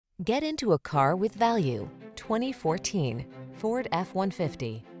Get into a car with value. 2014 Ford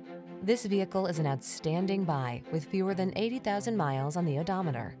F-150. This vehicle is an outstanding buy with fewer than 80,000 miles on the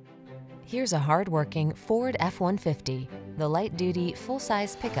odometer. Here's a hard-working Ford F-150, the light-duty,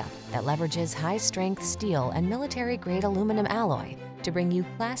 full-size pickup that leverages high-strength steel and military-grade aluminum alloy to bring you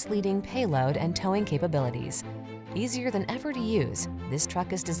class-leading payload and towing capabilities. Easier than ever to use, this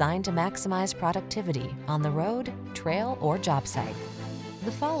truck is designed to maximize productivity on the road, trail, or job site.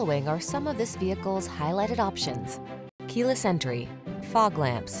 The following are some of this vehicle's highlighted options: keyless entry, fog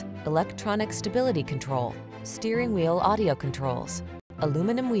lamps, electronic stability control, steering wheel audio controls,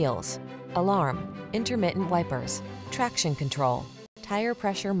 aluminum wheels, alarm, intermittent wipers, traction control, tire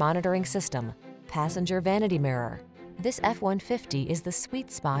pressure monitoring system, passenger vanity mirror. This F-150 is the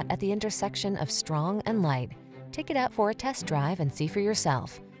sweet spot at the intersection of strong and light. Take it out for a test drive and see for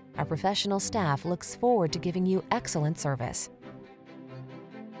yourself. Our professional staff looks forward to giving you excellent service.